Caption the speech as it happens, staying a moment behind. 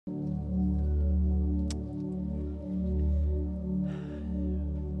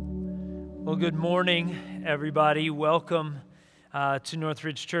Well, good morning, everybody. Welcome to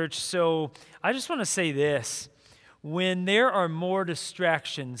Northridge Church. So I just want to say this. When there are more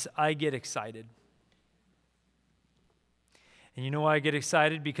distractions, I get excited. And you know why I get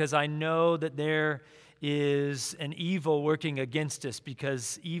excited? Because I know that there is an evil working against us,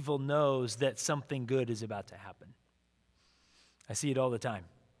 because evil knows that something good is about to happen. I see it all the time.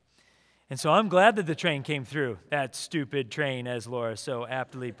 And so I'm glad that the train came through, that stupid train, as Laura so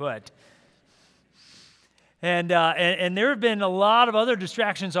aptly put. And there have been a lot of other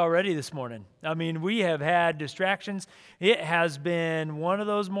distractions already this morning. I mean, we have had distractions. It has been one of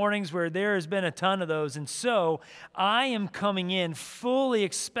those mornings where there has been a ton of those. And so I am coming in fully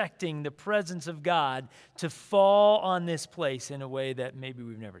expecting the presence of God to fall on this place in a way that maybe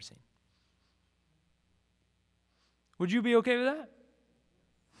we've never seen. Would you be okay with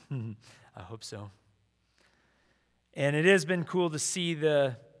that? I hope so. And it has been cool to see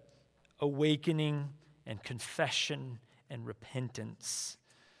the awakening and confession and repentance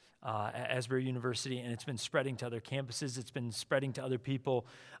at Asbury University, and it's been spreading to other campuses. It's been spreading to other people.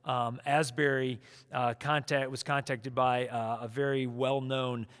 Asbury was contacted by a very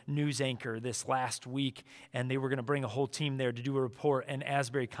well-known news anchor this last week, and they were going to bring a whole team there to do a report, and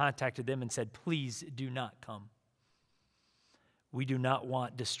Asbury contacted them and said, please do not come. We do not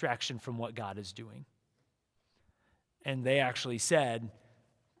want distraction from what God is doing. And they actually said,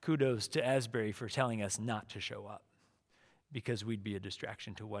 kudos to Asbury for telling us not to show up, because we'd be a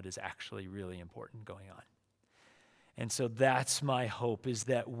distraction to what is actually really important going on. And so that's my hope, is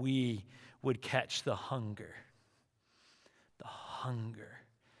that we would catch the hunger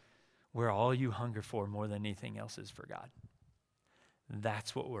where all you hunger for more than anything else is for God.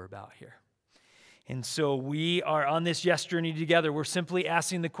 That's what we're about here. And so we are on this yes journey together. We're simply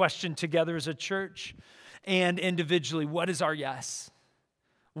asking the question together as a church and individually, what is our yes?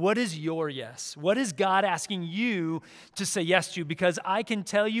 What is your yes? What is God asking you to say yes to? Because I can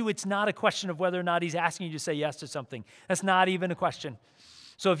tell you it's not a question of whether or not he's asking you to say yes to something. That's not even a question.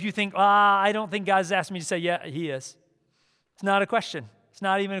 So if you think, I don't think God's asking me to say yeah, he is. It's not a question. It's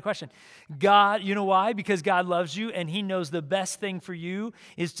not even a question. God, you know why? Because God loves you, and he knows the best thing for you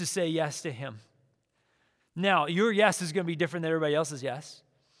is to say yes to him. Now, your yes is going to be different than everybody else's yes,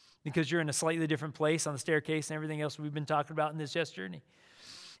 because you're in a slightly different place on the staircase and everything else we've been talking about in this yes journey.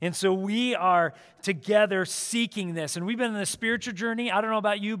 And so we are together seeking this. And we've been on a spiritual journey. I don't know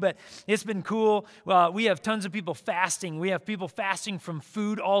about you, but it's been cool. We have tons of people fasting. We have people fasting from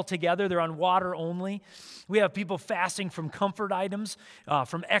food altogether. They're on water only. We have people fasting from comfort items,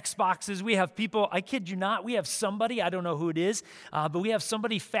 from Xboxes. We have people, I kid you not, we have somebody, I don't know who it is, but we have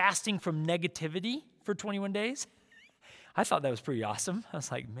somebody fasting from negativity for 21 days. I thought that was pretty awesome. I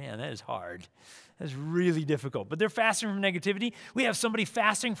was like, man, that is hard. That's really difficult. But they're fasting from negativity. We have somebody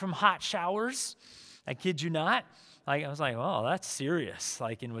fasting from hot showers. I kid you not. I was like, oh, that's serious.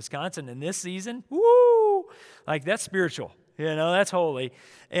 Like in Wisconsin in this season, woo! Like that's spiritual. You know, that's holy.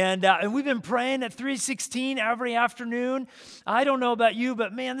 And we've been praying at 3:16 every afternoon. I don't know about you,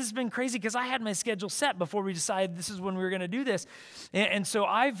 but man, this has been crazy because I had my schedule set before we decided this is when we were going to do this. And so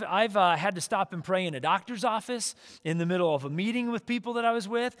I've had to stop and pray in a doctor's office in the middle of a meeting with people that I was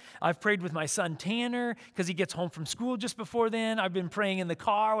with. I've prayed with my son Tanner because he gets home from school just before then. I've been praying in the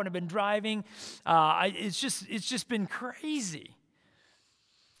car when I've been driving. It's just been crazy.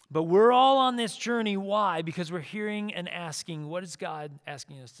 But we're all on this journey. Why? Because we're hearing and asking, what is God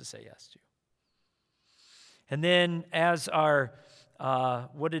asking us to say yes to? And then as our,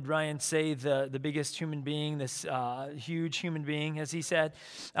 what did Ryan say, the biggest human being, this huge human being, as he said,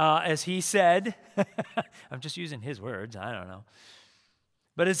 I'm just using his words, I don't know.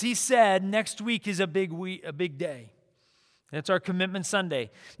 But as he said, next week is a big day. It's our Commitment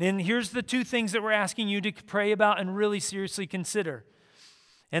Sunday. And here's the two things that we're asking you to pray about and really seriously consider.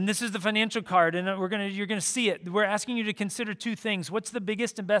 And this is the financial card, and you're going to see it. We're asking you to consider two things. What's the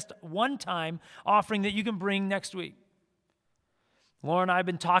biggest and best one-time offering that you can bring next week? Laura and I have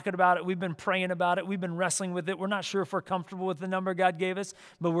been talking about it. We've been praying about it. We've been wrestling with it. We're not sure if we're comfortable with the number God gave us,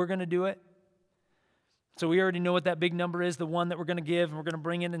 but we're going to do it. So we already know what that big number is, the one that we're going to give, and we're going to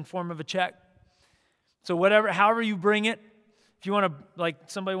bring it in form of a check. So however you bring it, if you want to, like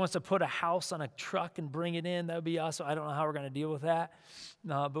somebody wants to put a house on a truck and bring it in, that would be awesome. I don't know how we're going to deal with that.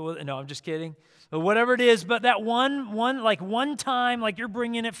 No, I'm just kidding. But whatever it is, but that one time, like you're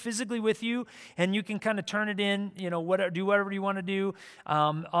bringing it physically with you, and you can kind of turn it in, do whatever you want to do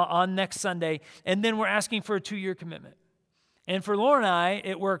on next Sunday. And then we're asking for a 2-year commitment. And for Laura and I,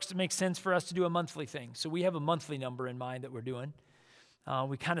 it makes sense for us to do a monthly thing. So we have a monthly number in mind that we're doing.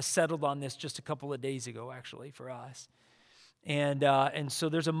 We kind of settled on this just a couple of days ago, actually, for us. And so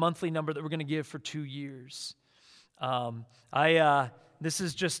there's a monthly number that we're going to give for 2 years. This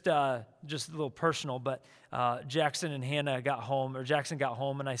is just a little personal, but Jackson and Hannah got home, or Jackson got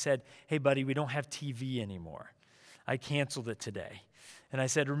home, and I said, hey, buddy, we don't have TV anymore. I canceled it today. And I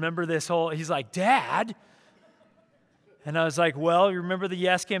said, remember this whole, he's like, Dad? And I was like, well, you remember the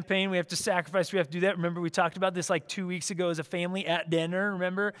Yes campaign? We have to sacrifice. We have to do that. Remember, we talked about this like 2 weeks ago as a family at dinner.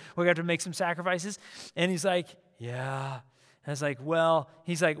 Remember? We got to make some sacrifices. And he's like, yeah. And I was like, well,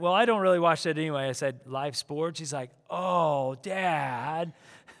 he's like, well, I don't really watch that anyway. I said, live sports? He's like, oh, Dad.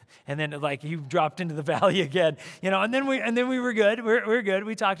 And then like he dropped into the valley again, and then we were good. We're good.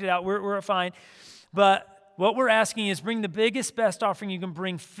 We talked it out. We're fine. But what we're asking is bring the biggest, best offering you can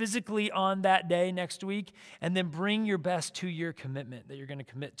bring physically on that day next week, and then bring your best 2-year commitment that you're going to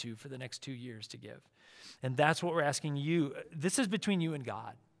commit to for the next 2 years to give. And that's what we're asking you. This is between you and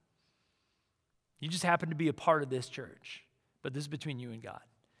God. You just happen to be a part of this church, but this is between you and God.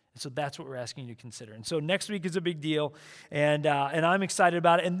 And so that's what we're asking you to consider. And so next week is a big deal, and I'm excited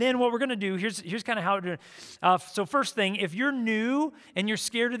about it. And then what we're going to do, here's kind of how we're doing. So first thing, if you're new and you're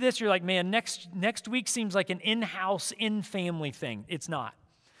scared of this, you're like, man, next week seems like an in-house, in-family thing. It's not,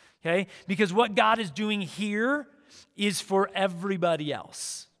 okay? Because what God is doing here is for everybody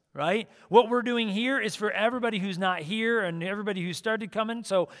else, right? What we're doing here is for everybody who's not here and everybody who started coming.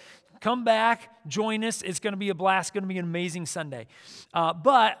 So come back, join us. It's going to be a blast. It's going to be an amazing Sunday.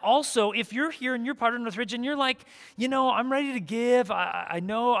 But also, if you're here and you're part of Northridge and you're like, I'm ready to give. I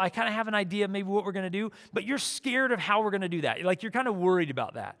know I kind of have an idea of maybe what we're going to do, but you're scared of how we're going to do that. Like you're kind of worried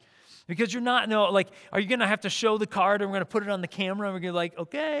about that because you're not, are you going to have to show the card and we're going to put it on the camera and we're going to like,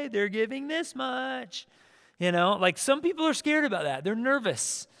 okay, they're giving this much. Like some people are scared about that. They're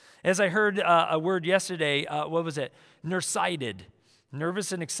nervous. As I heard a word yesterday, what was it? Nearsighted.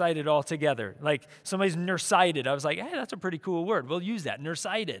 Nervous and excited all together. Like somebody's nearsighted. I was like, hey, that's a pretty cool word. We'll use that,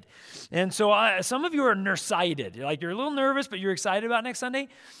 nearsighted. And so some of you are nearsighted. You're a little nervous, but you're excited about next Sunday.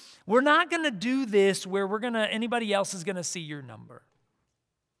 We're not going to do this where anybody else is going to see your number.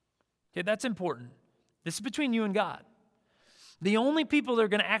 Okay, that's important. This is between you and God. The only people that are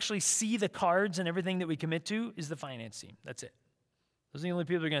going to actually see the cards and everything that we commit to is the finance team. That's it. Those are the only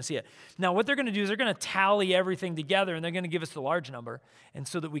people that are going to see it. Now, what they're going to do is they're going to tally everything together, and they're going to give us the large number, and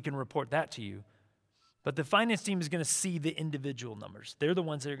so that we can report that to you. But the finance team is going to see the individual numbers. They're the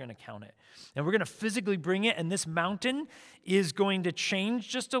ones that are going to count it. And we're going to physically bring it, and this mountain is going to change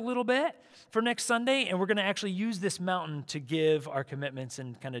just a little bit for next Sunday, and we're going to actually use this mountain to give our commitments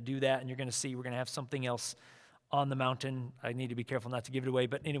and kind of do that, and you're going to see we're going to have something else on the mountain. I need to be careful not to give it away,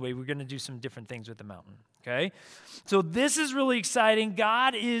 but anyway, we're going to do some different things with the mountain, okay? So this is really exciting.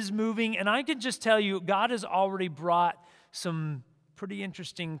 God is moving, and I can just tell you, God has already brought some pretty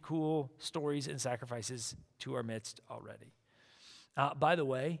interesting, cool stories and sacrifices to our midst already. By the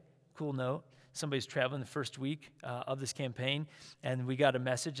way, cool note, somebody's traveling the first week of this campaign, and we got a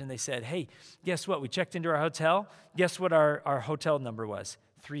message, and they said, hey, guess what? We checked into our hotel. Guess what our hotel number was?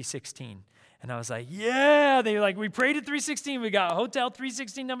 316. And I was like, yeah. They were like, we prayed at 316. We got a hotel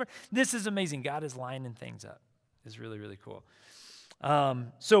 316 number. This is amazing. God is lining things up. It's really, really cool.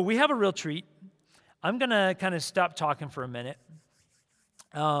 So we have a real treat. I'm going to kind of stop talking for a minute.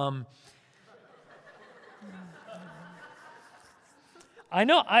 I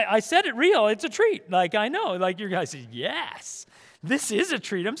know. I said it real. It's a treat. Like, I know. Like, your guys say, yes, this is a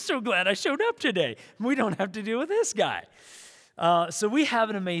treat. I'm so glad I showed up today. We don't have to deal with this guy. So we have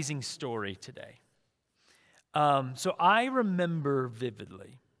an amazing story today. So I remember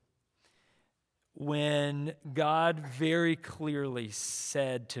vividly when God very clearly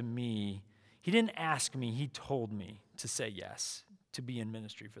said to me, he didn't ask me, he told me to say yes, to be in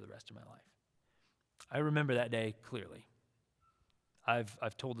ministry for the rest of my life. I remember that day clearly.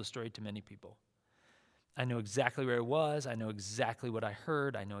 I've told the story to many people. I know exactly where I was. I know exactly what I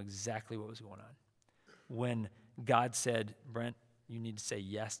heard. I know exactly what was going on. When God said, Brent, you need to say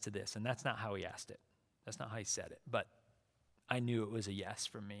yes to this. And that's not how he asked it. That's not how he said it. But I knew it was a yes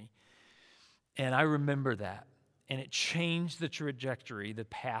for me. And I remember that. And it changed the trajectory, the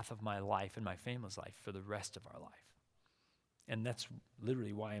path of my life and my family's life for the rest of our life. And that's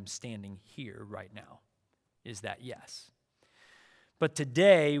literally why I'm standing here right now, is that yes. But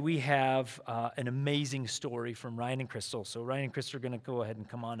today we have an amazing story from Ryan and Crystal. So Ryan and Crystal are going to go ahead and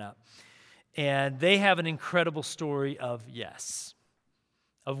come on up. And they have an incredible story of yes,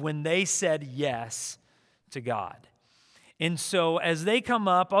 of when they said yes to God. And so as they come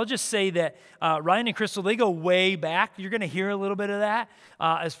up, I'll just say that Ryan and Crystal, they go way back. You're going to hear a little bit of that.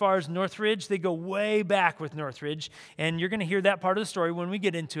 As far as Northridge, they go way back with Northridge. And you're going to hear that part of the story when we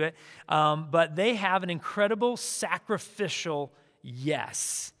get into it. But they have an incredible sacrificial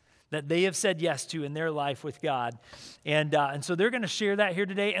yes that they have said yes to in their life with God. And so they're going to share that here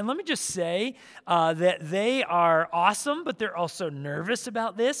today. And let me just say that they are awesome, but they're also nervous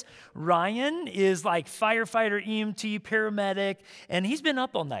about this. Ryan is like firefighter, EMT, paramedic, and he's been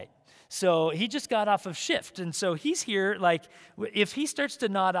up all night. So he just got off of shift. And so he's here, like, if he starts to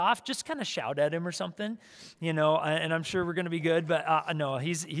nod off, just kind of shout at him or something, and I'm sure we're going to be good. But no,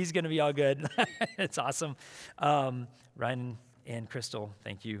 he's going to be all good. It's awesome. Ryan and Crystal,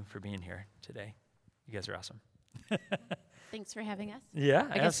 thank you for being here today. You guys are awesome. Thanks for having us. Yeah.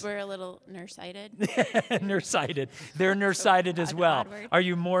 I guess we're a little nurse-sighted. Nurse-sighted. They're nurse-sighted as well. Odd word. Are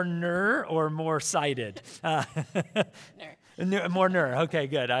you more ner or more sighted? Ner. More ner. Okay,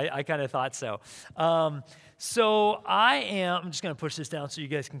 good. I kind of thought so. So I'm just going to push this down so you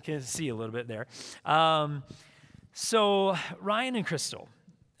guys can see a little bit there. So Ryan and Crystal,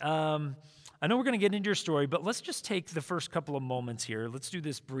 I know we're going to get into your story, but let's just take the first couple of moments here. Let's do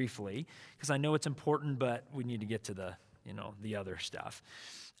this briefly, because I know it's important, but we need to get to the other stuff.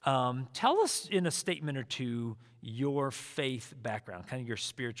 Tell us in a statement or two your faith background, kind of your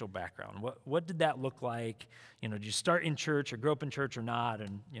spiritual background. What did that look like? Did you start in church or grow up in church or not,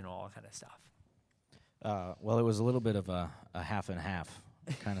 and all that kind of stuff? Well, it was a little bit of a half and half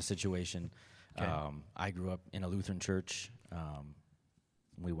kind of situation. Okay. I grew up in a Lutheran church.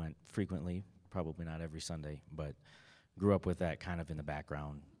 We went frequently, probably not every Sunday, but grew up with that kind of in the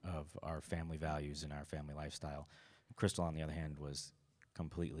background of our family values and our family lifestyle. Crystal, on the other hand, was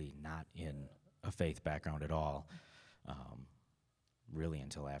completely not in a faith background at all, really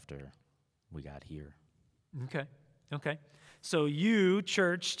until after we got here. Okay. So you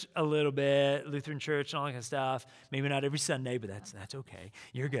churched a little bit, Lutheran church and all that kind of stuff. Maybe not every Sunday, but that's okay.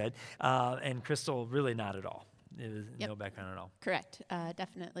 You're good. And Crystal, really not at all. It was no background at all. Correct.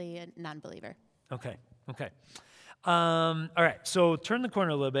 Definitely a non-believer. Okay. All right, so turn the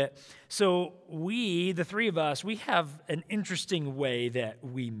corner a little bit. So we, the three of us, we have an interesting way that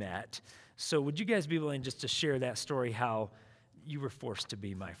we met. So would you guys be willing just to share that story, how you were forced to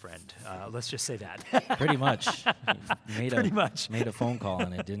be my friend? Let's just say that. Pretty much. Pretty much. Made a phone call,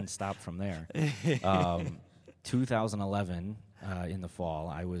 and it didn't stop from there. 2011, in the fall,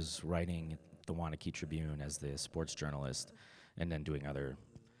 I was writing the Waunakee Tribune as the sports journalist, and then doing other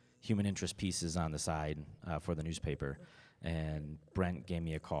human interest pieces on the side for the newspaper. And Brent gave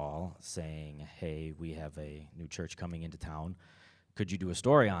me a call saying, hey, we have a new church coming into town. Could you do a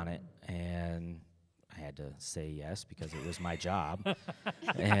story on it? And I had to say yes, because it was my job.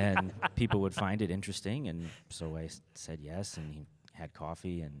 And people would find it interesting. And so I said yes, and he had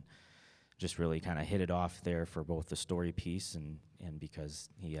coffee and just really kind of hit it off there for both the story piece and because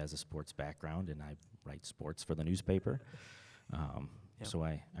he has a sports background and I write sports for the newspaper. So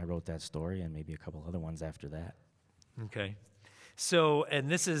I wrote that story and maybe a couple other ones after that. Okay. So, and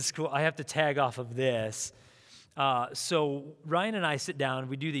this is cool. I have to tag off of this. So Ryan and I sit down,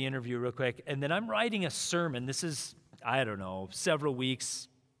 we do the interview real quick, and then I'm writing a sermon. This is, I don't know, several weeks,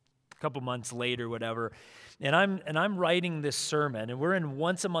 a couple months later, whatever. And I'm writing this sermon, and we're in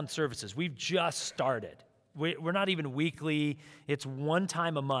once-a-month services. We've just started. We're not even weekly. It's one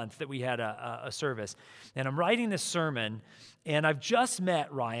time a month that we had a service. And I'm writing this sermon, and I've just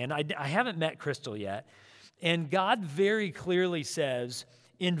met Ryan. I haven't met Crystal yet. And God very clearly says,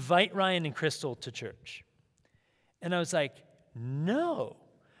 invite Ryan and Crystal to church. And I was like, no,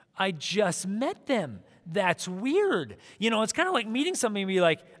 I just met them. That's weird. It's kind of like meeting somebody and be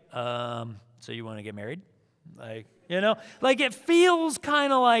like, so you want to get married? It feels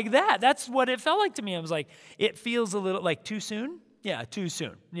kind of like that. That's what it felt like to me. I was like, it feels a little like too soon. Yeah, too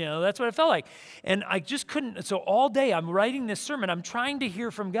soon. That's what it felt like. And I just couldn't. So all day I'm writing this sermon. I'm trying to hear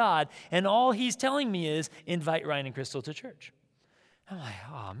from God. And all he's telling me is invite Ryan and Crystal to church. I'm like,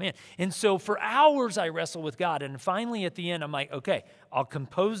 oh, man. And so for hours I wrestle with God. And finally at the end, I'm like, okay, I'll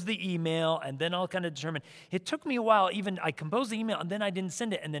compose the email and then I'll kind of determine. It took me a while. Even I composed the email and then I didn't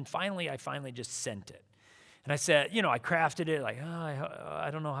send it. And then I finally just sent it. And I said, I crafted it like, I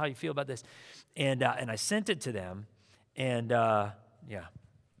don't know how you feel about this. And I sent it to them. And yeah.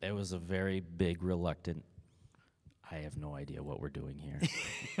 It was a very big, reluctant, I have no idea what we're doing here.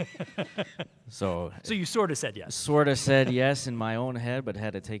 So you sort of said yes. Sort of said yes in my own head, but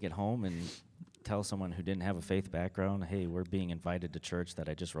had to take it home and tell someone who didn't have a faith background, hey, we're being invited to church that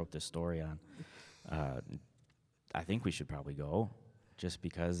I just wrote this story on. I think we should probably go. just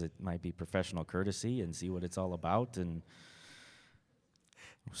because it might be professional courtesy and see what it's all about. And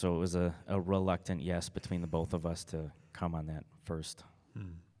so it was a reluctant yes between the both of us to come on that first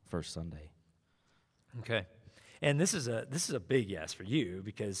Sunday. Okay. And this is a big yes for you,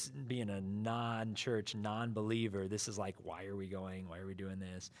 because being a non-church, non-believer, this is like, why are we going? Why are we doing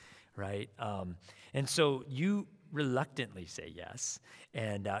this? Right? And so you reluctantly say yes,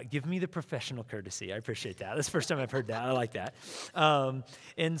 and give me the professional courtesy. I appreciate that. That's the first time I've heard that. I like that.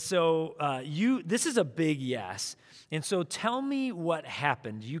 And so this is a big yes. And so tell me what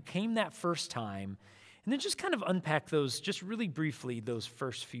happened. You came that first time, and then just kind of unpack those, just really briefly, those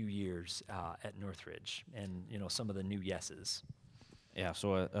first few years at Northridge, and some of the new yeses. Yeah,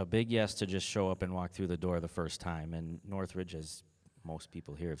 so a big yes to just show up and walk through the door the first time. And Northridge, as most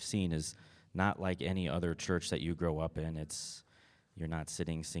people here have seen, is not like any other church that you grow up in. You're not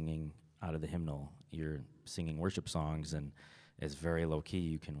singing out of the hymnal. You're singing worship songs, and it's very low key.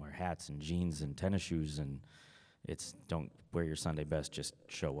 You can wear hats and jeans and tennis shoes, and it's don't wear your Sunday best, just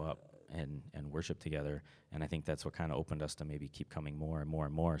show up and worship together. And I think that's what kind of opened us to maybe keep coming more and more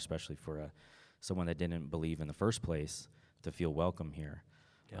and more, especially for someone that didn't believe in the first place, to feel welcome here.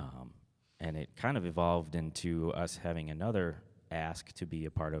 Yeah. And it kind of evolved into us having another ask to be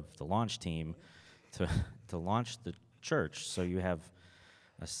a part of the launch team to launch the church. So you have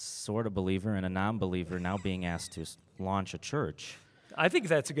a sort of believer and a non-believer now being asked to launch a church. I think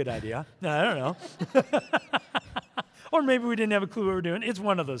that's a good idea. I don't know. Or maybe we didn't have a clue what we're doing. It's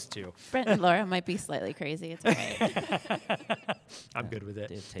one of those two. Brent and Laura might be slightly crazy. It's all right. I'm good with it.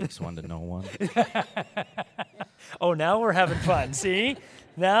 It takes one to know one. Oh, now we're having fun. See?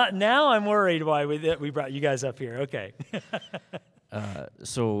 Now I'm worried why we brought you guys up here. Okay.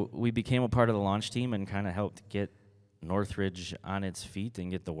 So we became a part of the launch team and kind of helped get Northridge on its feet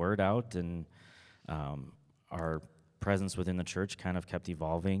and get the word out. And our presence within the church kind of kept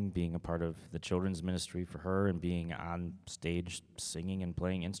evolving, being a part of the children's ministry for her and being on stage singing and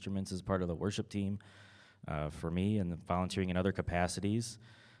playing instruments as part of the worship team for me, and volunteering in other capacities.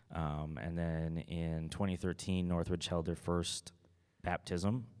 And then in 2013, Northridge held their first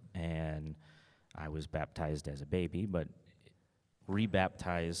baptism, and I was baptized as a baby, but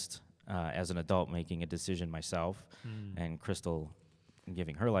rebaptized as an adult, making a decision myself, and Crystal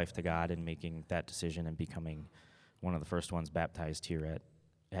giving her life to God and making that decision and becoming one of the first ones baptized here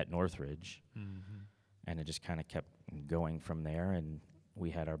at Northridge. Mm-hmm. And it just kind of kept going from there. And we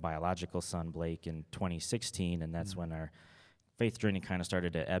had our biological son, Blake, in 2016, and that's when our faith journey kind of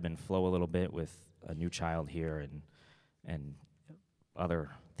started to ebb and flow a little bit with a new child here and other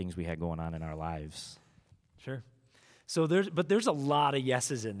things we had going on in our lives. Sure. So there's a lot of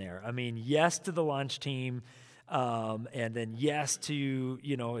yeses in there. I mean, yes to the launch team, and then yes to,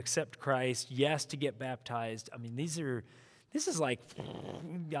 accept Christ, yes to get baptized. I mean, this is like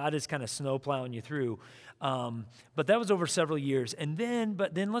God is kind of snow plowing you through. But that was over several years.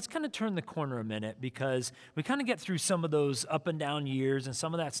 But then let's kind of turn the corner a minute, because we kind of get through some of those up and down years and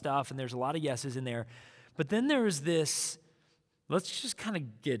some of that stuff, and there's a lot of yeses in there. But then there's this, let's just kind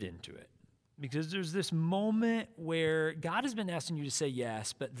of get into it. Because there's this moment where God has been asking you to say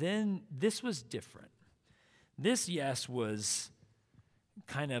yes, but then this was different. This yes was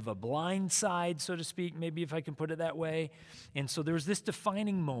kind of a blind side, so to speak, maybe, if I can put it that way. And so there was this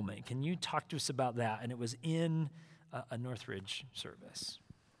defining moment. Can you talk to us about that? And it was in a Northridge service.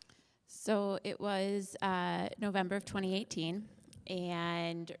 So it was November of 2018,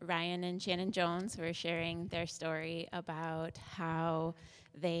 and Ryan and Shannon Jones were sharing their story about how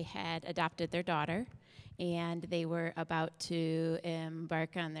they had adopted their daughter, and they were about to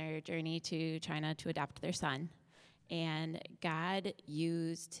embark on their journey to China to adopt their son. And God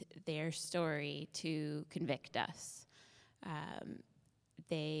used their story to convict us.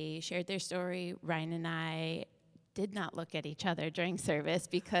 They shared their story. Ryan and I did not look at each other during service,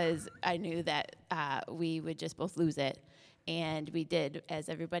 because I knew that we would just both lose it. And we did. As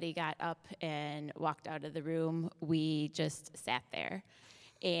everybody got up and walked out of the room, we just sat there.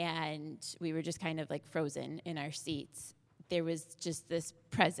 And we were just kind of like frozen in our seats. There was just this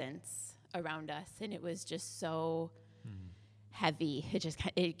presence around us, and it was just so heavy.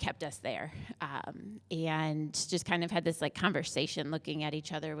 It kept us there, and just kind of had this like conversation, looking at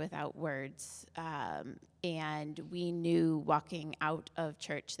each other without words. And we knew walking out of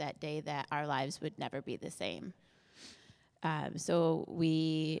church that day that our lives would never be the same. So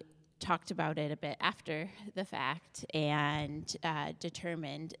we talked about it a bit after the fact, and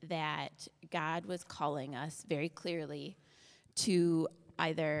determined that God was calling us very clearly to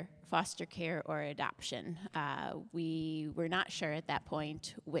either foster care or adoption. We were not sure at that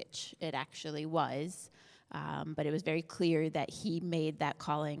point which it actually was, But it was very clear that he made that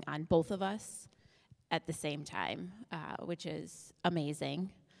calling on both of us at the same time, which is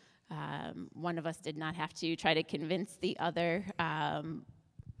amazing. One of us did not have to try to convince the other.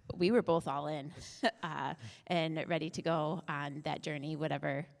 We were both all in and ready to go on that journey,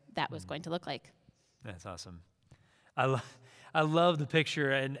 whatever that was going to look like. That's awesome. I love the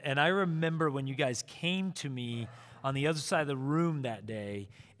picture, and I remember when you guys came to me on the other side of the room that day,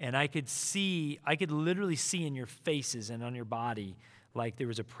 and I could literally see in your faces and on your body, like there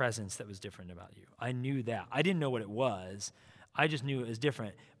was a presence that was different about you. I knew that. I didn't know what it was. I just knew it was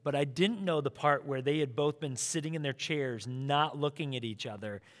different. But I didn't know the part where they had both been sitting in their chairs, not looking at each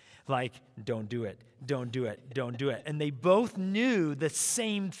other, like, don't do it, don't do it, don't do it. And they both knew the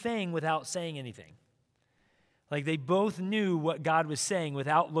same thing without saying anything. Like they both knew what God was saying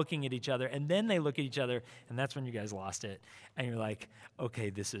without looking at each other. And then they look at each other, and that's when you guys lost it. And you're like, okay,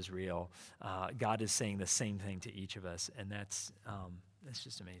 this is real. God is saying the same thing to each of us. And that's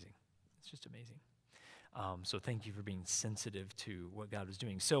just amazing. It's just amazing. So thank you for being sensitive to what God was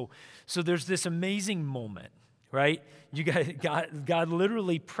doing. So there's this amazing moment, right? You guys, God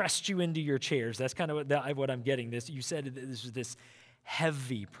literally pressed you into your chairs. That's kind of what I'm getting. You said this was this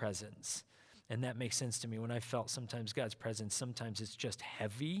heavy presence. And that makes sense to me. When I felt sometimes God's presence, sometimes it's just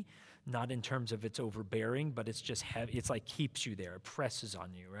heavy, not in terms of it's overbearing, but it's just heavy. It's like keeps you there. It presses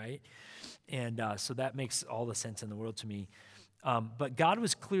on you, right? And so that makes all the sense in the world to me. But God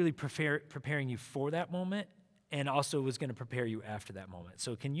was clearly preparing you for that moment, and also was going to prepare you after that moment.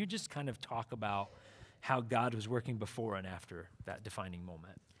 So can you just kind of talk about how God was working before and after that defining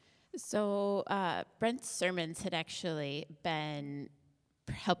moment? So Brent's sermons had actually been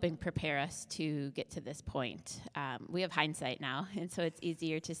helping prepare us to get to this point. We have hindsight now, and so it's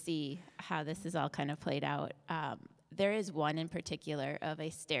easier to see how this is all kind of played out. There is one in particular of a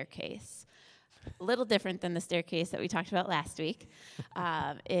staircase, a little different than the staircase that we talked about last week.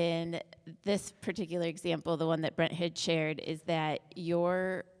 In this particular example, the one that Brent had shared, is that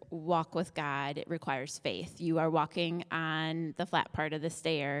your walk with God requires faith. You are walking on the flat part of the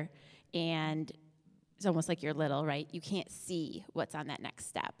stair, and it's almost like you're little, right? You can't see what's on that next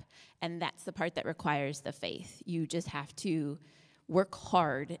step. And that's the part that requires the faith. You just have to work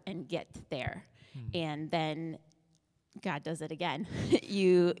hard and get there. And then God does it again.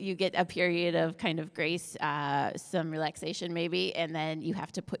 You get a period of kind of grace, some relaxation maybe, and then you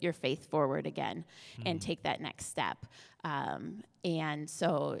have to put your faith forward again and take that next step. And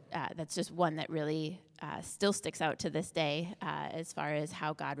so that's just one that really still sticks out to this day as far as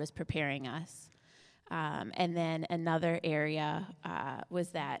how God was preparing us. And then another area was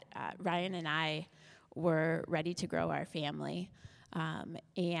that Ryan and I were ready to grow our family.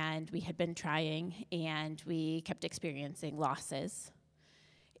 And we had been trying, and we kept experiencing losses.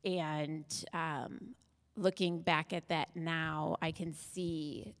 And looking back at that now, I can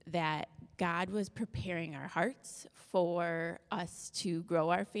see that God was preparing our hearts for us to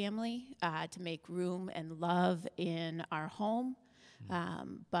grow our family, to make room and love in our home.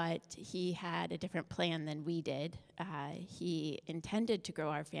 But he had a different plan than we did. He intended to grow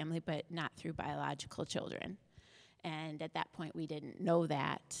our family, but not through biological children. And at that point, we didn't know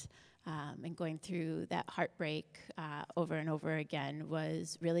that. And going through that heartbreak over and over again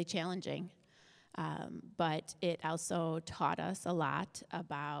was really challenging. But it also taught us a lot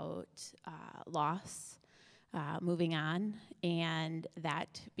about loss, moving on, and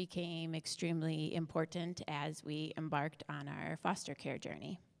that became extremely important as we embarked on our foster care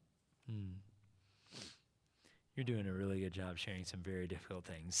journey. You're doing a really good job sharing some very difficult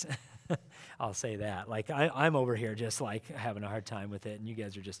things. I'll say that. Like I'm over here just like having a hard time with it, and you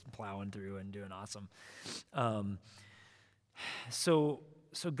guys are just plowing through and doing awesome. So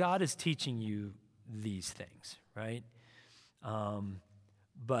God is teaching you these things, right?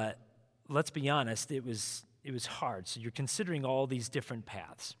 But let's be honest, it was hard. So you're considering all these different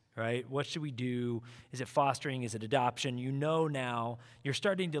paths, right? What should we do? Is it fostering? Is it adoption? You know now, you're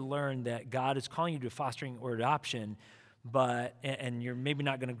starting to learn that God is calling you to fostering or adoption, and you're maybe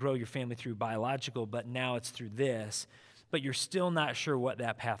not going to grow your family through biological, but now it's through this, but you're still not sure what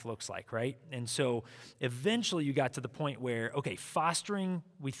that path looks like, right? And so eventually you got to the point where, okay, fostering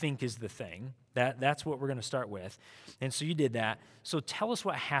we think is the thing. That's what we're going to start with. And so you did that. So tell us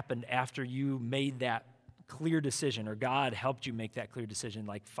what happened after you made that clear decision, or God helped you make that clear decision,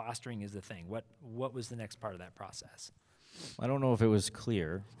 like fostering is the thing. What was the next part of that process? I don't know if it was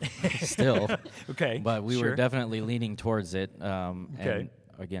clear still. Okay. But we sure. were definitely leaning towards it. Okay. And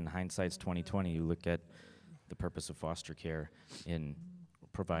again, hindsight's 20/20. You look at the purpose of foster care in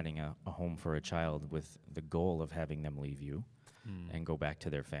providing a home for a child with the goal of having them leave you. and go back to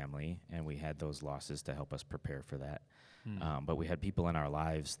their family. And we had those losses to help us prepare for that. But we had people in our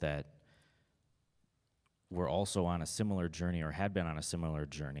lives that were also on a similar journey or had been on a similar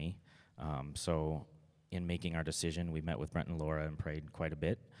journey. So in making our decision, we met with Brent and Laura and prayed quite a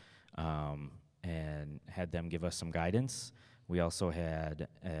bit, and had them give us some guidance. We also had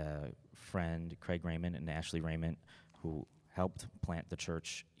a friend, Craig Raymond and Ashley Raymond, who helped plant the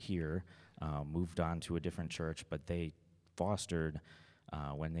church here, moved on to a different church, but they fostered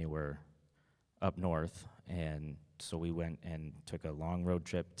when they were up north. And so we went and took a long road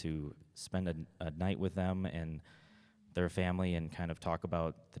trip to spend a night with them and their family and kind of talk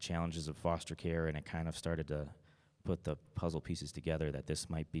about the challenges of foster care. And it kind of started to put the puzzle pieces together that this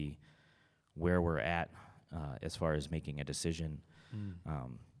might be where we're at as far as making a decision.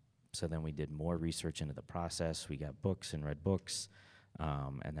 So then we did more research into the process. We got books and read books.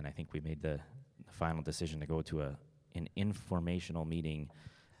 And then I think we made the final decision to go to an informational meeting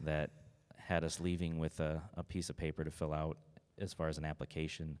that had us leaving with a piece of paper to fill out as far as an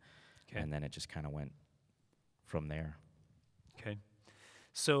application. Okay. And then it just kind of went from there. Okay.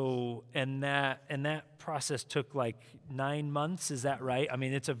 So, and that process took like 9 months, is that right? I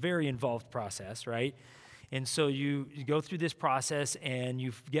mean, it's a very involved process, right? And so you go through this process and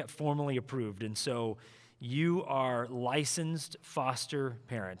you get formally approved. And so you are licensed foster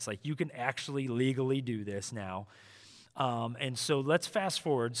parents. Like, you can actually legally do this now. And so let's fast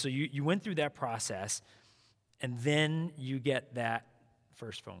forward. So you went through that process, and then you get that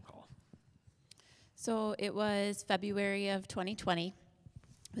first phone call. So it was February of 2020.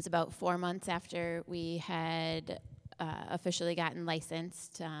 It was about 4 months after we had officially gotten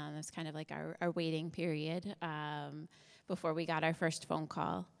licensed. It was kind of like our waiting period before we got our first phone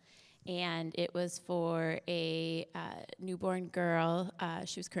call. And it was for a newborn girl.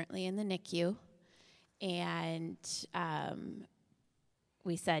 She was currently in the NICU. And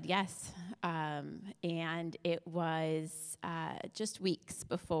we said yes. And it was just weeks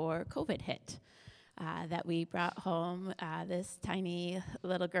before COVID hit that we brought home this tiny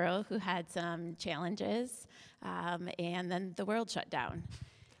little girl who had some challenges. And then the world shut down.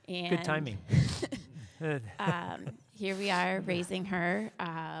 And good timing. Here we are raising her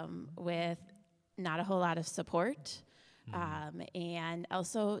with not a whole lot of support. And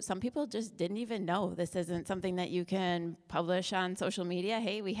also, some people just didn't even know. This isn't something that you can publish on social media.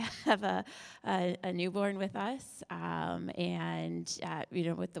 Hey, we have a newborn with us. And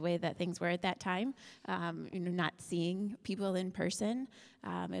with the way that things were at that time, not seeing people in person,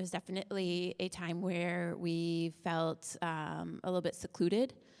 it was definitely a time where we felt a little bit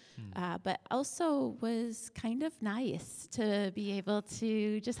secluded. But also was kind of nice to be able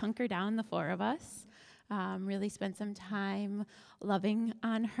to just hunker down, the four of us. Really spend some time loving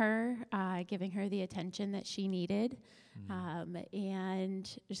on her, giving her the attention that she needed, and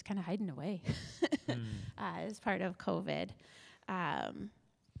just kind of hiding away as part of COVID.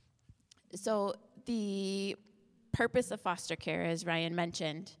 So the purpose of foster care, as Ryan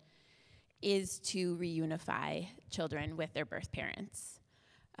mentioned, is to reunify children with their birth parents.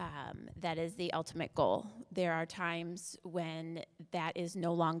 That is the ultimate goal. There are times when that is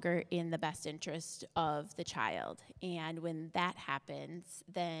no longer in the best interest of the child. And when that happens,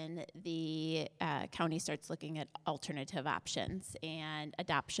 then the county starts looking at alternative options. And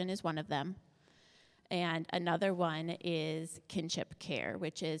adoption is one of them. And another one is kinship care,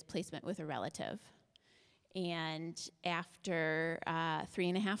 which is placement with a relative. And after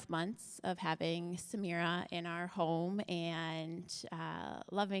 3.5 months of having Samira in our home and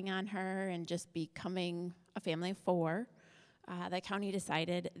loving on her and just becoming a family of 4, the county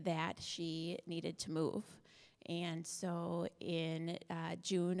decided that she needed to move. And so in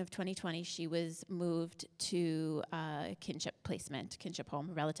June of 2020, she was moved to kinship placement, kinship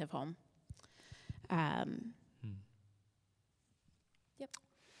home, relative home. Yep.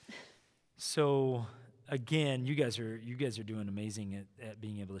 So again, you guys are doing amazing at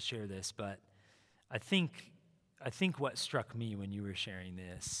being able to share this, but I think what struck me when you were sharing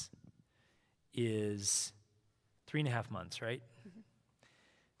this is 3.5 months, right?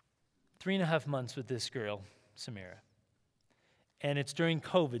 Mm-hmm. 3.5 months with this girl, Samira. And it's during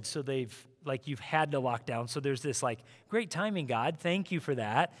COVID, so you've had to lock down. So there's this great timing, God, thank you for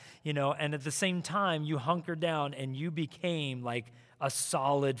that. And at the same time, you hunkered down and you became a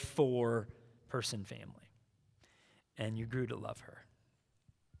solid 4-person family. And you grew to love her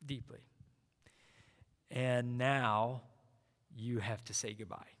deeply. And now you have to say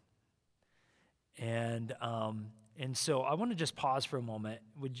goodbye. And so I want to just pause for a moment.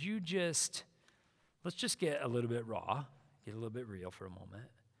 Let's just get a little bit raw, get a little bit real for a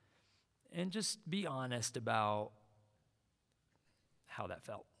moment, and just be honest about how that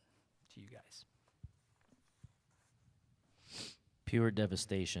felt to you guys. Pure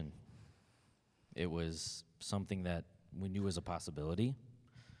devastation. It was something that we knew was a possibility.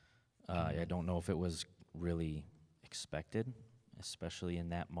 I don't know if it was really expected, especially in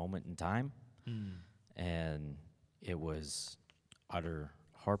that moment in time. And it was utter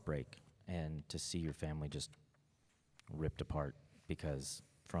heartbreak, and to see your family just ripped apart, because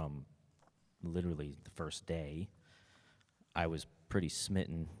from literally the first day, I was pretty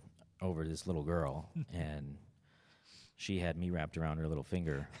smitten over this little girl, and she had me wrapped around her little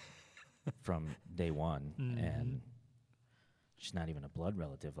finger from day one, and she's not even a blood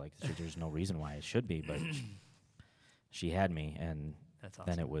relative. Like, there's no reason why it should be, but she had me, and That's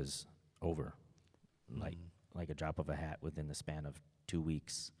awesome. then it was over, like a drop of a hat within the span of 2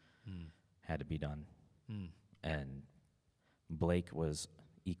 weeks. Had to be done. And Blake was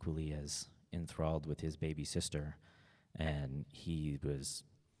equally as enthralled with his baby sister, and he was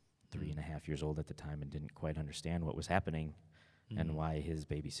 3.5 years old at the time and didn't quite understand what was happening and why his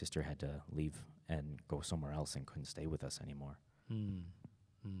baby sister had to leave and go somewhere else and couldn't stay with us anymore.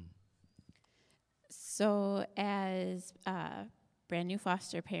 So as brand new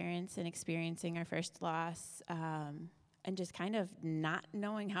foster parents and experiencing our first loss, and just kind of not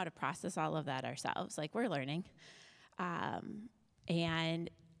knowing how to process all of that ourselves, like, we're learning, and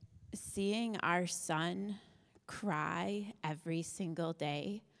seeing our son cry every single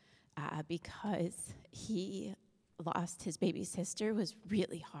day because he lost his baby sister was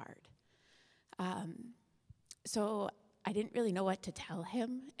really hard. So I didn't really know what to tell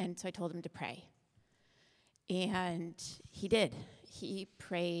him, and so I told him to pray. And he did. He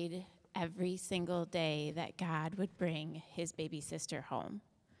prayed every single day that God would bring his baby sister home.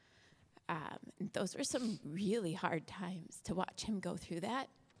 And those were some really hard times to watch him go through that.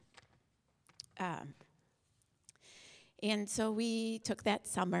 And so we took that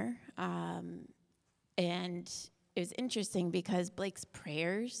summer, and it was interesting because Blake's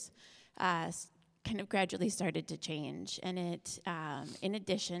prayers kind of gradually started to change. And it, in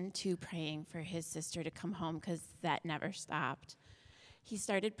addition to praying for his sister to come home, because that never stopped, he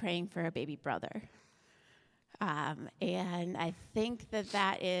started praying for a baby brother. And I think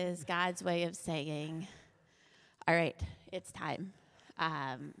that is God's way of saying, all right, it's time.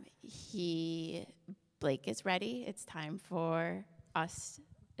 Blake is ready. It's time for us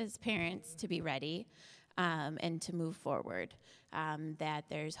as parents to be ready and to move forward, that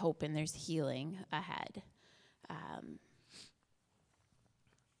there's hope and there's healing ahead.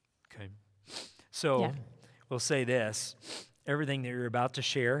 Okay. So Yeah. we'll say this. Everything that you're about to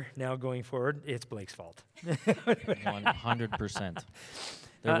share now going forward, it's Blake's fault. 100%.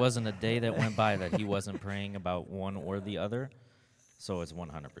 There wasn't a day that went by that he wasn't praying about one or the other. So it's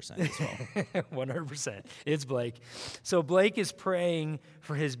 100% his fault. 100%. It's Blake. So Blake is praying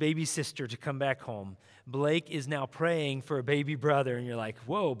for his baby sister to come back home. Blake is now praying for a baby brother, and you're like,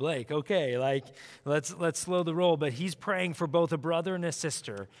 whoa, Blake, okay, like, let's slow the roll. But he's praying for both a brother and a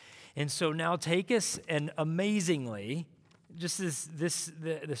sister. And so now take us, and amazingly, just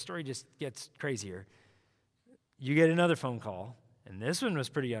the story just gets crazier. You get another phone call, and this one was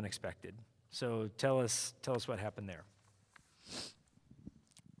pretty unexpected. So tell us what happened there.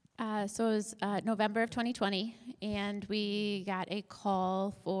 So it was November of 2020, and we got a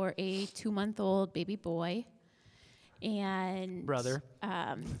call for a 2-month-old baby boy. And Brother.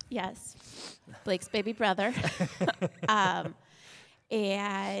 Yes, Blake's baby brother.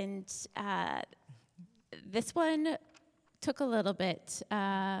 And this one took a little bit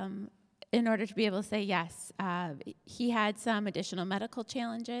in order to be able to say yes. He had some additional medical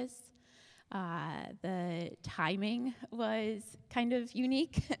challenges. The timing was kind of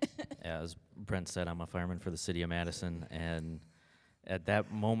unique. Yeah, as Brent said, I'm a fireman for the city of Madison, and at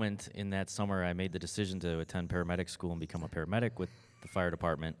that moment in that summer, I made the decision to attend paramedic school and become a paramedic with the fire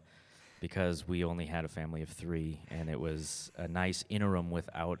department, because we only had a family of 3, and it was a nice interim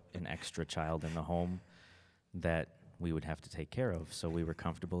without an extra child in the home that we would have to take care of. So we were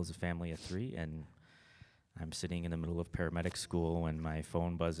comfortable as a family of 3, and I'm sitting in the middle of paramedic school when my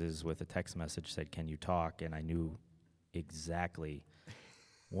phone buzzes with a text message said, "Can you talk?" And I knew exactly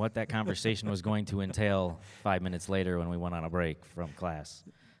what that conversation was going to entail 5 minutes later when we went on a break from class.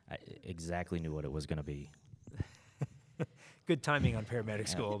 I exactly knew what it was going to be. Good timing on paramedic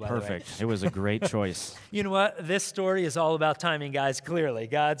school, by the way. Perfect. It was a great choice. You know what? This story is all about timing, guys, clearly.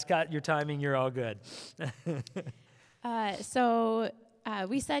 God's got your timing. You're all good. So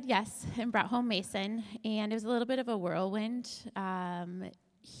we said yes and brought home Mason, and it was a little bit of a whirlwind.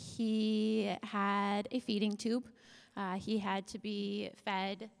 He had a feeding tube. He had to be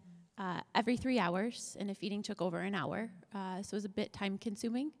fed every 3 hours, and the feeding took over an hour, so it was a bit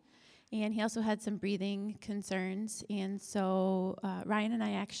time-consuming. And he also had some breathing concerns, and so Ryan and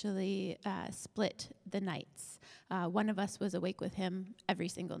I actually split the nights. One of us was awake with him every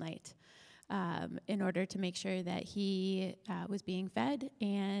single night in order to make sure that he was being fed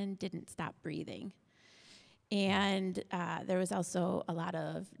and didn't stop breathing. And there was also a lot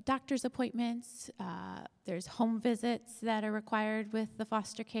of doctor's appointments. There's home visits that are required with the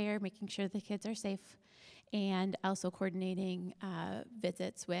foster care, making sure the kids are safe, and also coordinating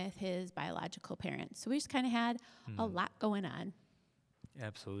visits with his biological parents. So we just kind of had a lot going on.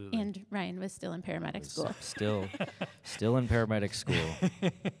 Absolutely. And Ryan was still in paramedic school. Still in paramedic school.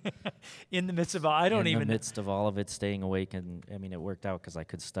 In the midst of all, in the midst of all of it, staying awake, and I mean, it worked out because I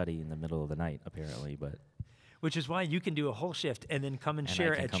could study in the middle of the night, apparently, but. Which is why you can do a whole shift and then come and And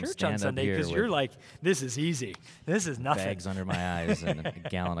share I can at come church stand on up Sunday here because you're with like, this is easy. This is nothing. Bags under my eyes and a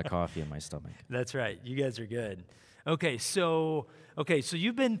gallon of coffee in my stomach. That's right. You guys are good. Okay, so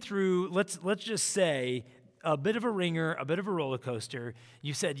you've been through, let's just say, a bit of a ringer, a bit of a roller coaster.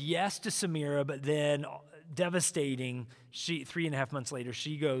 You said yes to Samira, but then devastating. 3.5 months later,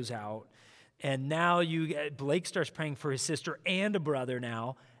 she goes out, and now Blake starts praying for his sister and a brother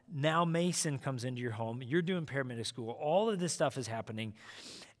now. Now Mason comes into your home. You're doing paramedic school. All of this stuff is happening.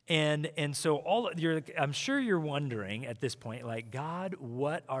 And so I'm sure you're wondering at this point, like, God,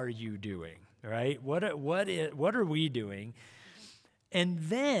 what are you doing? Right? What are we doing? And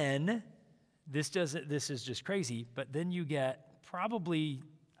then this is just crazy, but then you get probably,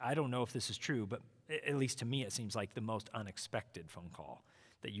 I don't know if this is true, but at least to me it seems like the most unexpected phone call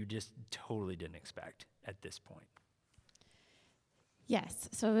that you just totally didn't expect at this point. Yes,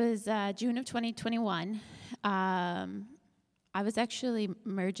 so it was June of 2021. I was actually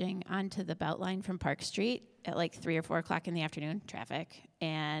merging onto the Beltline from Park Street at like 3 or 4 o'clock in the afternoon, traffic,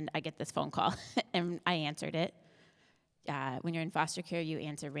 and I get this phone call, and I answered it. When you're in foster care, you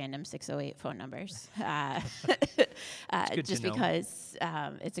answer random 608 phone numbers, just because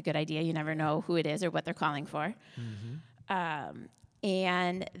it's a good idea. You never know who it is or what they're calling for. Mm-hmm.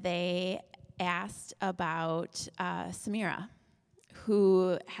 And they asked about Samira,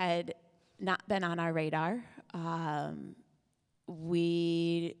 who had not been on our radar.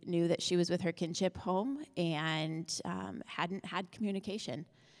 We knew that she was with her kinship home and hadn't had communication.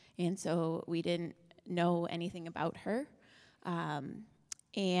 And so we didn't know anything about her.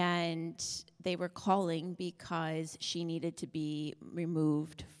 And they were calling because she needed to be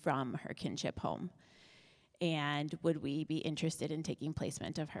removed from her kinship home. And would we be interested in taking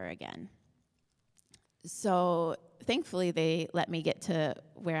placement of her again? So thankfully, they let me get to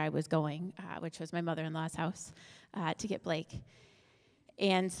where I was going, which was my mother-in-law's house, to get Blake.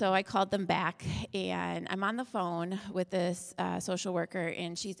 And so I called them back, and I'm on the phone with this social worker,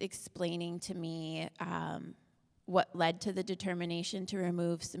 and she's explaining to me what led to the determination to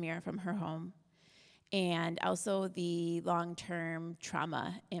remove Samira from her home, and also the long-term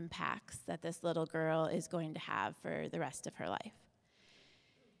trauma impacts that this little girl is going to have for the rest of her life.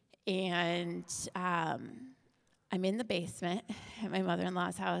 And I'm in the basement at my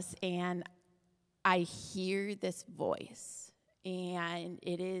mother-in-law's house, and I hear this voice, and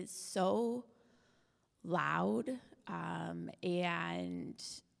it is so loud and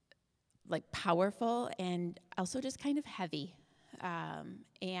like powerful, and also just kind of heavy.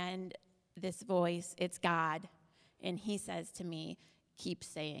 And this voice, it's God, and he says to me, keep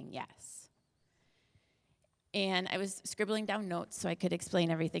saying yes. And I was scribbling down notes so I could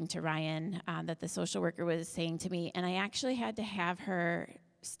explain everything to Ryan that the social worker was saying to me. And I actually had to have her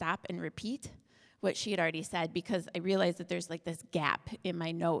stop and repeat what she had already said, because I realized that there's like this gap in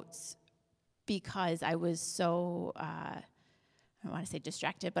my notes because I was so, I don't want to say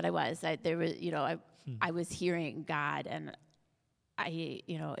distracted, but I was. I was hearing God, and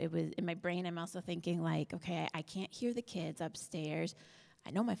it was in my brain. I'm also thinking like, okay, I can't hear the kids upstairs.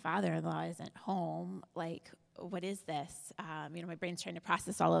 I know my father-in-law isn't home. Like, what is this? My brain's trying to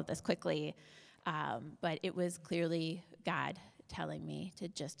process all of this quickly. But it was clearly God telling me to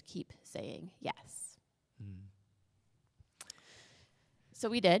just keep saying yes. Mm. So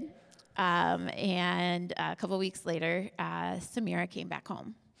we did. And a couple weeks later, Samira came back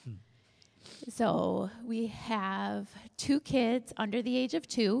home. So we have 2 kids under the age of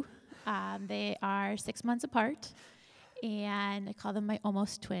 2. They are 6 months apart. And I call them my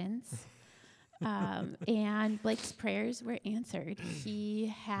almost twins. And Blake's prayers were answered. He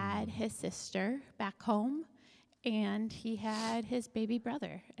had his sister back home, and he had his baby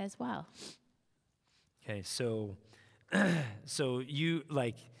brother as well. Okay, so you,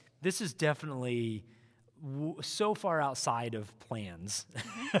 like, this is definitely so far outside of plans,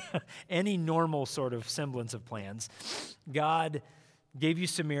 any normal sort of semblance of plans. God gave you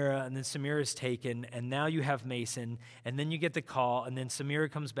Samira, and then Samira's taken, and now you have Mason, and then you get the call, and then Samira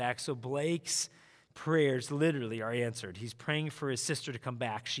comes back. So Blake's prayers literally are answered. He's praying for his sister to come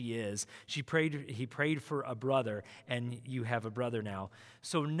back. She is. He prayed for a brother, and you have a brother now.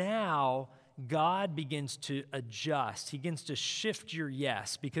 So now God begins to adjust. He begins to shift your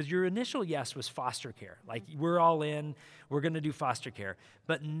yes, because your initial yes was foster care. Like, we're all in, we're going to do foster care.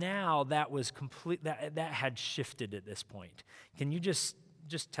 But now that was complete, that had shifted at this point. Can you just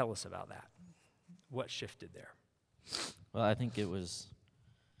tell us about that? What shifted there? Well, I think it was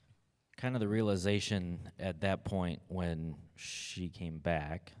kind of the realization at that point when she came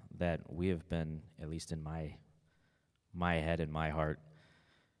back that we have been, at least in my head and my heart,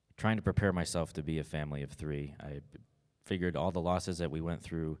 trying to prepare myself to be a family of three. I figured all the losses that we went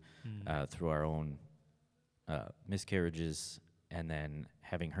through through our own miscarriages, and then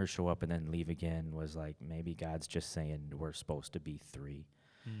having her show up and then leave again was like, maybe God's just saying we're supposed to be three.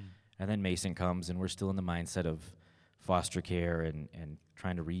 And then Mason comes, and we're still in the mindset of foster care and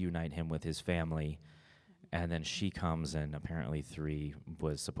trying to reunite him with his family. And then she comes, and apparently 3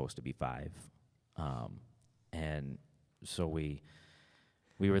 was supposed to be 5. And so we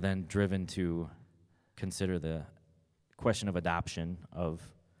were then driven to consider the question of adoption of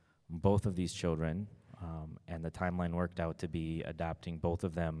both of these children, and the timeline worked out to be adopting both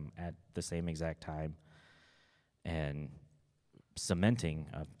of them at the same exact time and cementing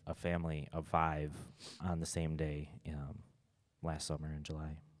a family of 5 on the same day last summer in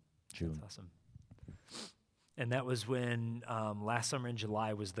June. That's awesome. And that was when last summer in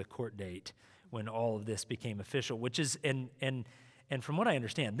July was the court date when all of this became official, which is, and from what I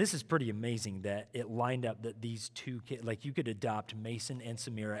understand, this is pretty amazing that it lined up that these two kids, like, you could adopt Mason and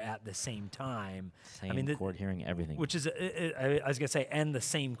Samira at the same time. Same court hearing, everything. Which is, I was going to say, and the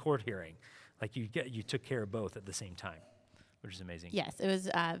same court hearing. Like, you took care of both at the same time, which is amazing. Yes, it was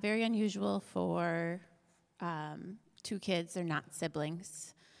very unusual for 2 kids, they're not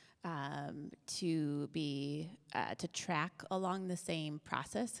siblings, to track along the same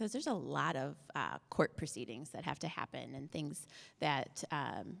process, because there's a lot of court proceedings that have to happen and things that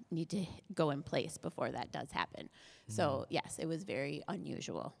need to go in place before that does happen. So yes, it was very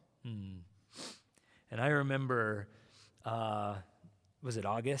unusual. And I remember, was it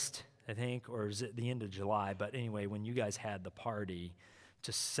August, I think, or is it the end of July? But anyway, when you guys had the party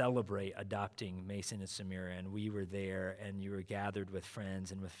to celebrate adopting Mason and Samira, and we were there, and you were gathered with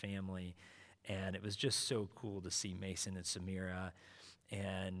friends and with family, and it was just so cool to see Mason and Samira,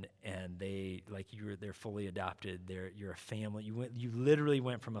 and they, like, they're fully adopted. You're a family. You literally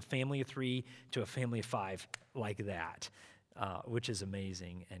went from a family of 3 to a family of 5 like that, which is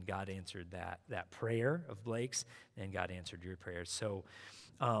amazing. And God answered that prayer of Blake's, and God answered your prayers. So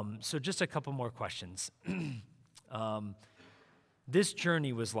just a couple more questions. This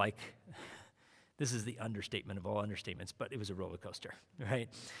journey was like, this is the understatement of all understatements, but it was a roller coaster, right?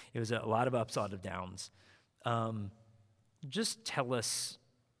 It was a lot of ups, a lot of downs. Just tell us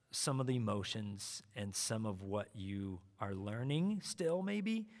some of the emotions and some of what you are learning still,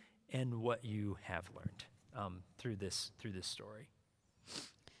 maybe, and what you have learned through this story.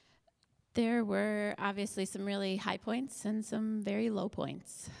 There were obviously some really high points and some very low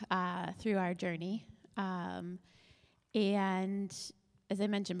points through our journey. And as I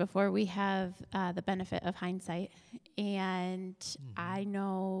mentioned before, we have the benefit of hindsight. And I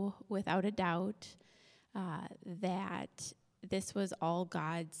know without a doubt that this was all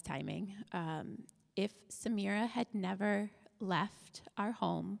God's timing. If Samira had never left our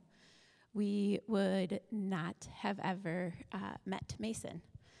home, we would not have ever met Mason.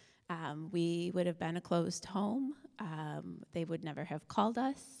 We would have been a closed home. They would never have called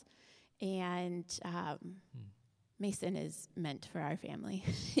us. And Mason is meant for our family.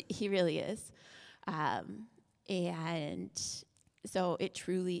 He really is. And so it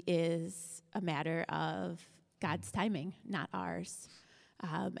truly is a matter of God's timing, not ours.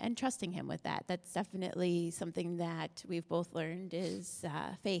 And trusting him with that. That's definitely something that we've both learned is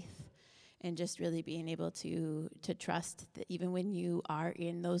faith. And just really being able to trust that even when you are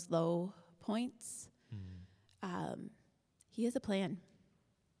in those low points, he has a plan.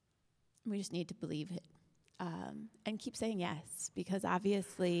 We just need to believe it. And keep saying yes, because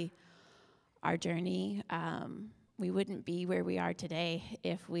obviously our journey, we wouldn't be where we are today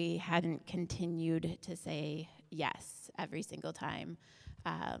if we hadn't continued to say yes every single time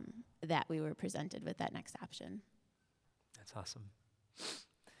that we were presented with that next option. That's awesome.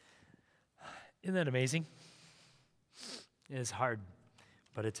 Isn't that amazing? It is hard,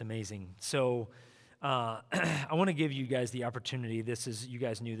 but it's amazing. So I want to give you guys the opportunity. You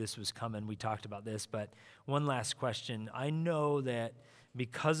guys knew this was coming. We talked about this, but one last question. I know that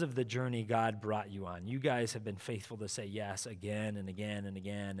because of the journey God brought you on, you guys have been faithful to say yes again and again and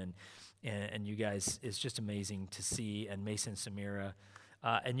again, and you guys, it's just amazing to see. And Mason and Samira,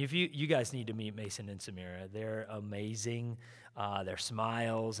 and you guys need to meet Mason and Samira. They're amazing. Their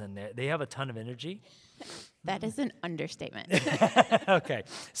smiles, and they have a ton of energy. That is an understatement. Okay,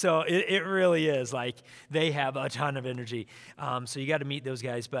 so it really is. Like, they have a ton of energy. So you got to meet those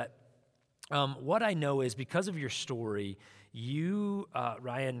guys. But what I know is because of your story, you,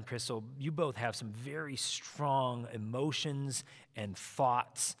 Ryan and Crystal, you both have some very strong emotions and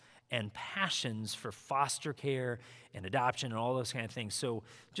thoughts and passions for foster care and adoption and all those kind of things. So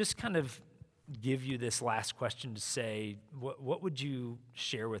just kind of give you this last question to say, what would you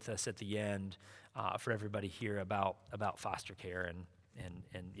share with us at the end for everybody here about foster care and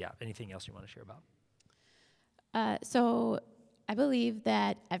anything else you want to share about? So I believe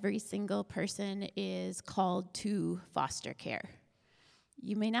that every single person is called to foster care.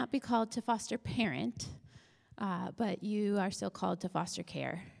 You may not be called to foster parent, but you are still called to foster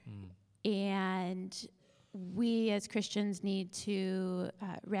care. And we as Christians need to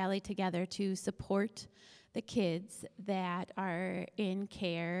rally together to support the kids that are in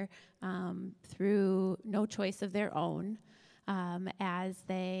care through no choice of their own as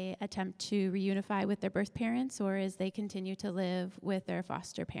they attempt to reunify with their birth parents or as they continue to live with their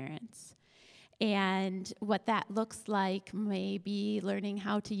foster parents. And what that looks like may be learning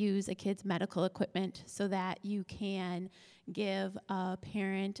how to use a kid's medical equipment so that you can give a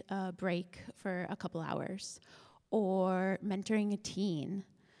parent a break for a couple hours, or mentoring a teen,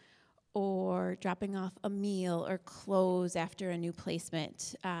 or dropping off a meal or clothes after a new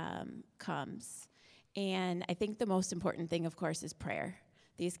placement comes. And I think the most important thing, of course, is prayer.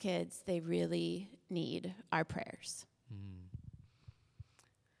 These kids, they really need our prayers.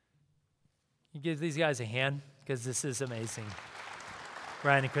 You give these guys a hand, because this is amazing.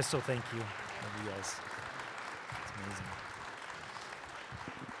 Ryan and Crystal, thank you. Love you guys. It's amazing.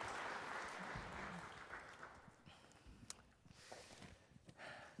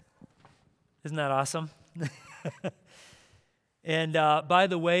 Isn't that awesome? And by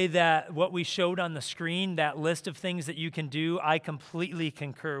the way, that what we showed on the screen, that list of things that you can do, I completely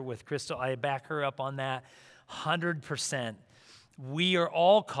concur with Crystal. I back her up on that 100%. We are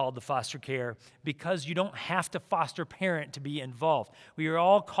all called to foster care because you don't have to foster parent to be involved. We are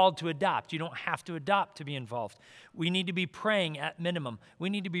all called to adopt. You don't have to adopt to be involved. We need to be praying at minimum.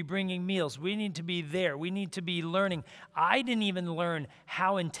 We need to be bringing meals. We need to be there. We need to be learning. I didn't even learn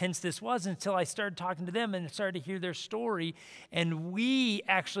how intense this was until I started talking to them and started to hear their story. And we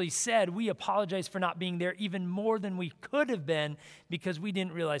actually said we apologize for not being there even more than we could have been because we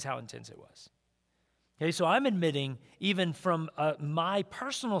didn't realize how intense it was. Okay, so I'm admitting, even from my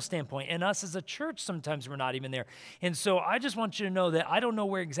personal standpoint, and us as a church, sometimes we're not even there. And so I just want you to know that I don't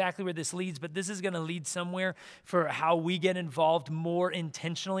know exactly where this leads, but this is going to lead somewhere for how we get involved more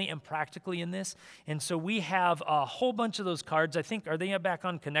intentionally and practically in this. And so we have a whole bunch of those cards. I think, are they back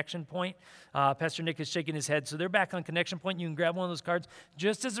on Connection Point? Pastor Nick is shaking his head. So they're back on Connection Point. You can grab one of those cards.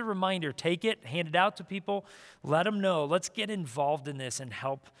 Just as a reminder, take it, hand it out to people, let them know. Let's get involved in this and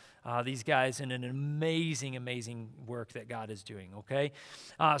help these guys in an amazing, amazing work that God is doing, okay?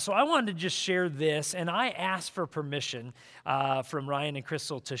 So I wanted to just share this, and I asked for permission from Ryan and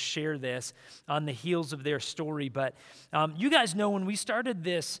Crystal to share this on the heels of their story. But you guys know when we started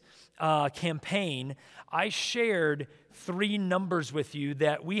this campaign, I shared 3 numbers with you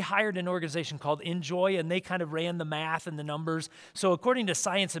that we hired an organization called Enjoy, and they kind of ran the math and the numbers. So according to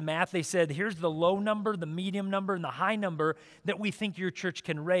science and math, they said, here's the low number, the medium number, and the high number that we think your church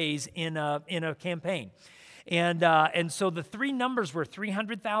can raise in a campaign. And so the 3 numbers were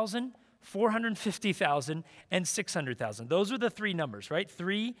 300,000, 450,000, and 600,000. Those are the 3 numbers, right?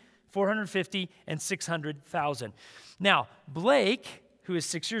 3, 450, and 600,000. Now, Blake, who is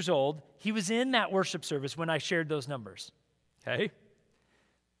 6 years old, he was in that worship service when I shared those numbers, okay?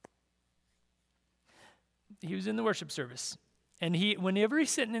 He was in the worship service, and whenever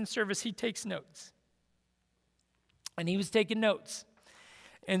he's sitting in service, he takes notes, and he was taking notes.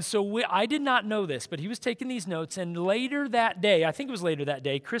 And so I did not know this, but he was taking these notes, and later that day, I think it was later that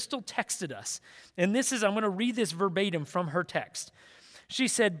day, Crystal texted us, and I'm going to read this verbatim from her text. She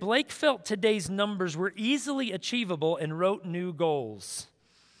said, Blake felt today's numbers were easily achievable and wrote new goals.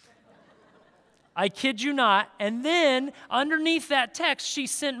 I kid you not. And then underneath that text, she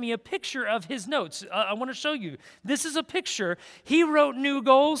sent me a picture of his notes. I want to show you. This is a picture. He wrote new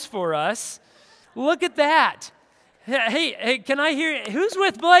goals for us. Look at that. Hey, can I hear, who's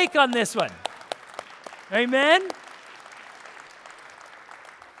with Blake on this one? Amen?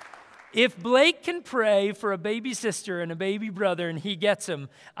 If Blake can pray for a baby sister and a baby brother and he gets them,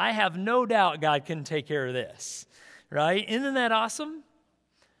 I have no doubt God can take care of this, right? Isn't that awesome?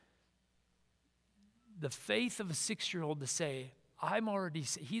 The faith of a 6-year-old to say,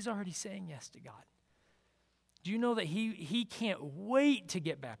 he's already saying yes to God. Do you know that he can't wait to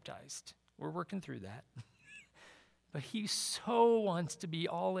get baptized? We're working through that. But he so wants to be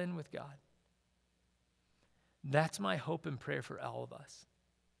all in with God. That's my hope and prayer for all of us.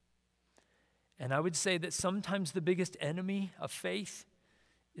 And I would say that sometimes the biggest enemy of faith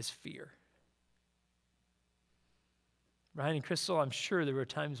is fear. Ryan and Crystal, I'm sure there were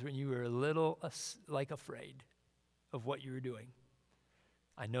times when you were a little afraid of what you were doing.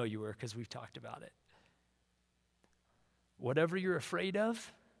 I know you were because we've talked about it. Whatever you're afraid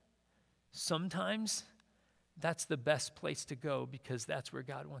of, sometimes that's the best place to go because that's where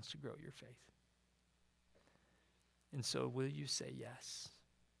God wants to grow your faith. And so will you say yes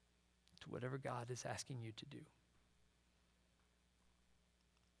to whatever God is asking you to do?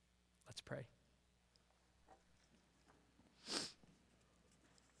 Let's pray.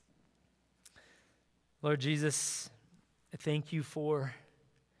 Lord Jesus, I thank you for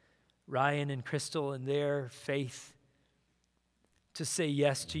Ryan and Crystal and their faith to say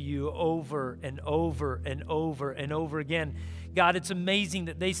yes to you over and over and over and over again. God, it's amazing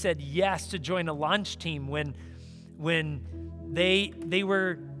that they said yes to join a launch team when they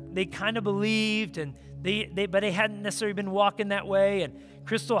kind of believed and but they hadn't necessarily been walking that way, and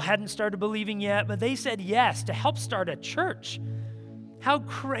Crystal hadn't started believing yet, but they said yes to help start a church. How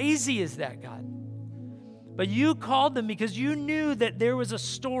crazy is that, God? But you called them because you knew that there was a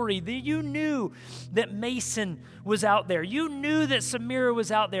story, that you knew that Mason was out there. You knew that Samira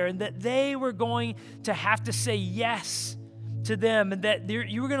was out there and that they were going to have to say yes to them and that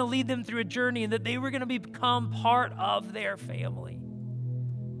you were going to lead them through a journey and that they were going to become part of their family.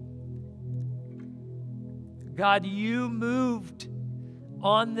 God, you moved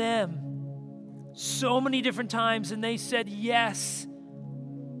on them so many different times and they said yes.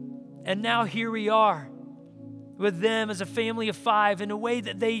 And now here we are with them as a family of 5 in a way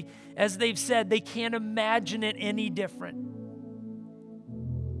that they, as they've said, they can't imagine it any different.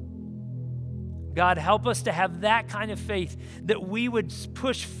 God, help us to have that kind of faith that we would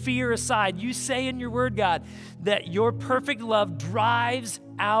push fear aside. You say in your word, God, that your perfect love drives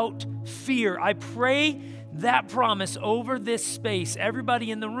out fear. I pray that promise over this space. Everybody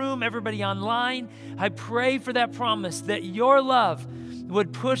in the room, everybody online, I pray for that promise that your love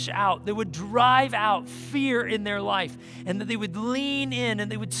would push out, that would drive out fear in their life, and that they would lean in and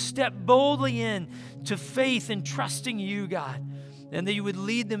they would step boldly in to faith and trusting you, God, and that you would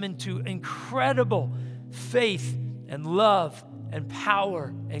lead them into incredible faith and love and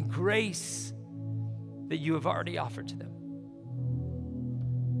power and grace that you have already offered to them.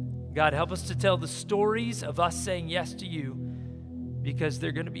 God, help us to tell the stories of us saying yes to you because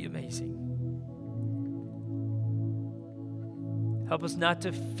they're going to be amazing. Help us not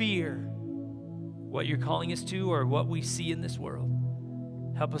to fear what you're calling us to or what we see in this world.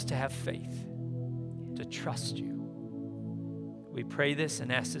 Help us to have faith, to trust you. We pray this and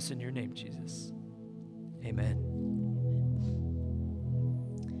ask this in your name, Jesus. Amen.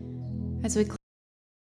 As we